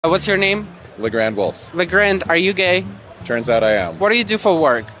What's your name? LeGrand Wolf. LeGrand, are you gay? Turns out I am. What do you do for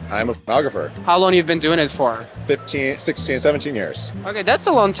work? I'm a photographer. How long you've been doing it for? 15, 16, 17 years. Okay, that's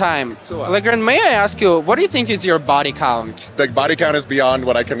a long time. It's a lot. LeGrand, may I ask you, what do you think is your body count? The body count is beyond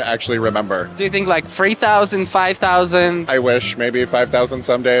what I can actually remember. Do you think like 3,000, 5,000? I wish maybe 5,000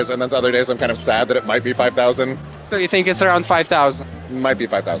 some days, and then other days I'm kind of sad that it might be 5,000. So you think it's around 5,000? Might be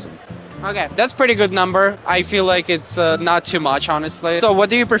 5,000. Okay, that's pretty good number. I feel like it's not too much, honestly. So what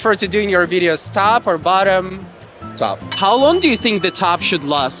do you prefer to do in your videos, top or bottom? Top. How long do you think the top should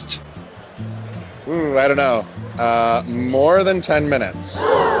last? Ooh, I don't know. More than 10 minutes.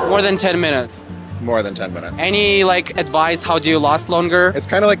 More than 10 minutes. More than 10 minutes. Any like advice, how do you last longer? It's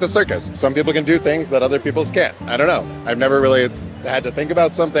kind of like the circus. Some people can do things that other people can't. I don't know. I've never really had to think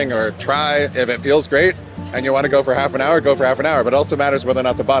about something or try. If it feels great and you want to go for half an hour, go for half an hour. But it also matters whether or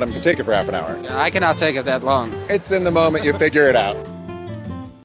not the bottom can take it for half an hour. I cannot take it that long. It's in the moment, you figure it out.